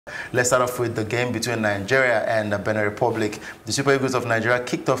Let's start off with the game between Nigeria and the Benin Republic. The Super Eagles of Nigeria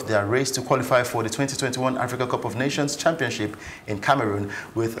kicked off their race to qualify for the 2021 Africa Cup of Nations Championship in Cameroon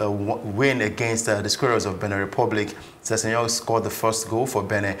with a win against the Squirrels of Benin Republic. Sessegnon scored the first goal for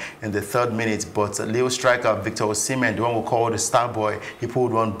Benin in the 3rd minute, but Leo striker Victor Osimhen, the one we call the star boy, he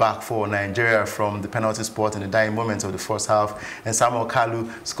pulled one back for Nigeria from the penalty spot in the dying moments of the first half. And Samuel Kalu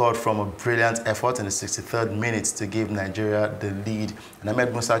scored from a brilliant effort in the 63rd minute to give Nigeria the lead. And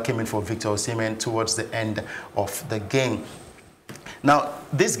Ahmed Musa came in for Victor Osimhen towards the end of the game. Now,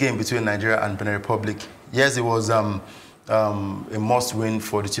 this game between Nigeria and Benin Republic, yes, it was a must-win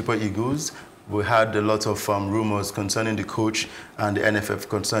for the Super Eagles. We had a lot of rumors concerning the coach and the NFF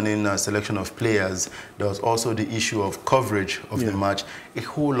concerning selection of players. There was also the issue of coverage of the match. A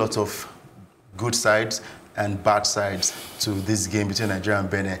whole lot of good sides and bad sides to this game between Nigeria and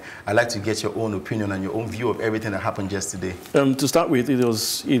Benin. I'd like to get your own opinion and your own view of everything that happened yesterday. To start with,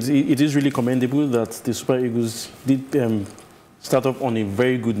 it is really commendable that the Super Eagles did start off on a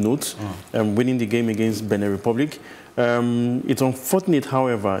very good note, winning the game against Benin Republic. It's unfortunate,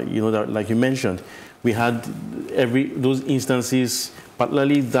 however, that, like you mentioned, we had those instances,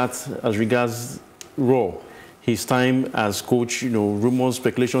 particularly that as regards Rohr, his time as coach, rumors,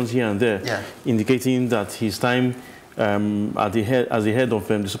 speculations here and there, indicating that his time as the head of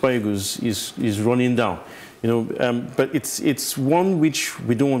the Super Eagles is running down. But it's one which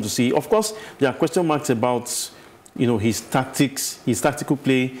we don't want to see. Of course, there are question marks about his tactics, his tactical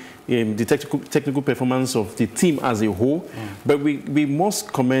play, the technical performance of the team as a whole. But we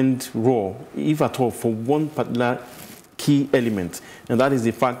must commend Rohr, if at all, for one particular key element, and that is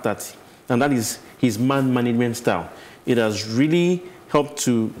the fact that, and that is his man management style. It has really helped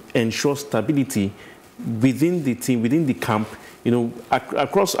to ensure stability within the team, within the camp,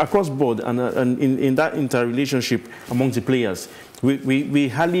 across board, and in that interrelationship amongst the players. We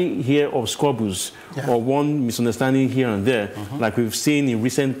hardly hear of squabbles or one misunderstanding here and there, like we've seen in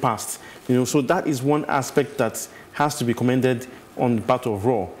recent past. So that is one aspect that has to be commended on the part of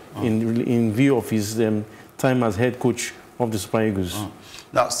Rohr in view of his time as head coach of the Super Eagles.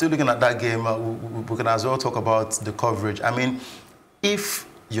 Now, still looking at that game, we can as well talk about the coverage. I mean, if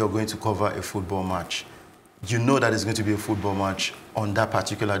you're going to cover a football match, you know that it's going to be a football match on that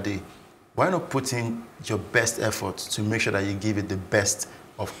particular day. Why not put in your best effort to make sure that you give it the best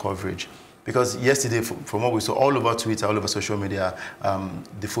of coverage? Because yesterday, from what we saw all over Twitter, all over social media,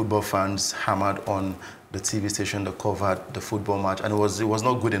 the football fans hammered on the TV station that covered the football match, and it was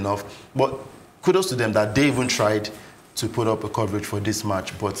not good enough. But kudos to them that they even tried to put up a coverage for this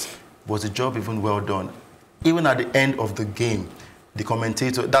match. But was the job even well done? Even at the end of the game, the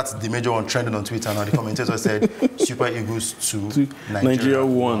commentator, that's the major one trending on Twitter now, the commentator said, Super Eagles 2, Nigeria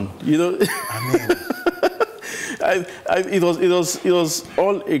 1. I mean... It was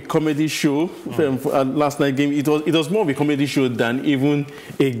all a comedy show last night game. It was more of a comedy show than even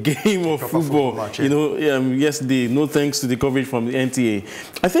a game of football match, yesterday, no thanks to the coverage from the NTA.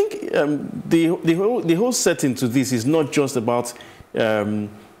 I think the whole setting to this is not just about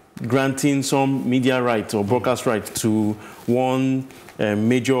granting some media right or broadcast right to one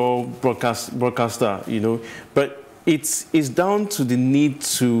major broadcaster, but it's down to the need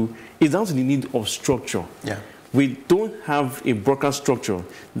of structure. We don't have a broadcast structure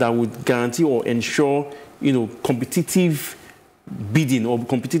that would guarantee or ensure, competitive bidding or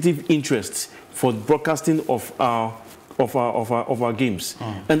competitive interests for broadcasting of our games,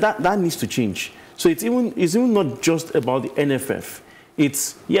 and that needs to change. So it's even not just about the NFF.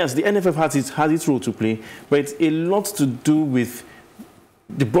 Yes, the NFF has its role to play, but it's a lot to do with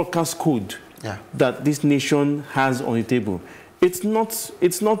the broadcast code that this nation has on the table. It's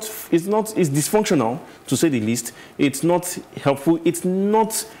dysfunctional, to say the least. It's not helpful. It's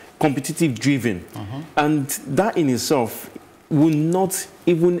not competitive driven. And that in itself will not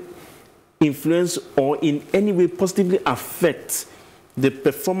even influence or in any way positively affect the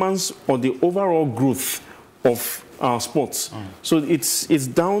performance or the overall growth of our sports. So it's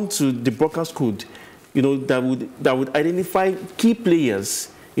down to the broadcast code, that would identify key players,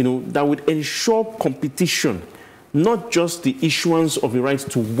 that would ensure competition. Not just the issuance of the rights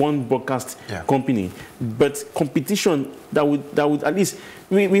to one broadcast company, but competition that would at least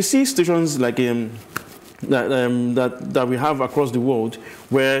we see stations like that we have across the world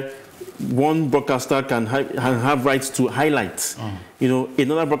where one broadcaster can have rights to highlights.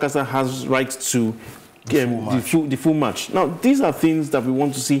 Another broadcaster has rights to the full match. Now, these are things that we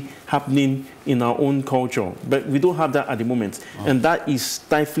want to see happening in our own culture, but we don't have that at the moment, and that is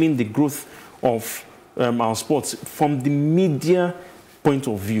stifling the growth of our sports from the media point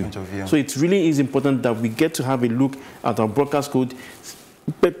of view. So it really is important that we get to have a look at our broadcast code,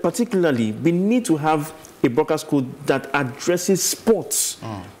 But particularly, we need to have a broadcast code that addresses sports,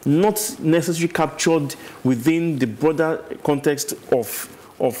 not necessarily captured within the broader context of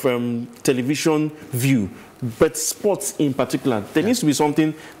television view, but sports in particular. There needs to be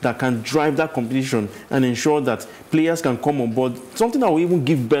something that can drive that competition and ensure that players can come on board, something that will even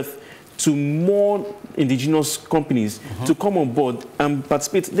give birth to more indigenous companies to come on board and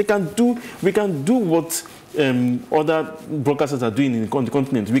participate. We can do what other broadcasters are doing on the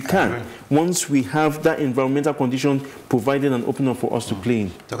continent. We can, once we have that environmental condition provided and open up for us to play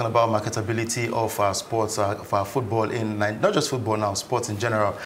in. Talking about marketability of our sports, of our football in, not just football now, sports in general.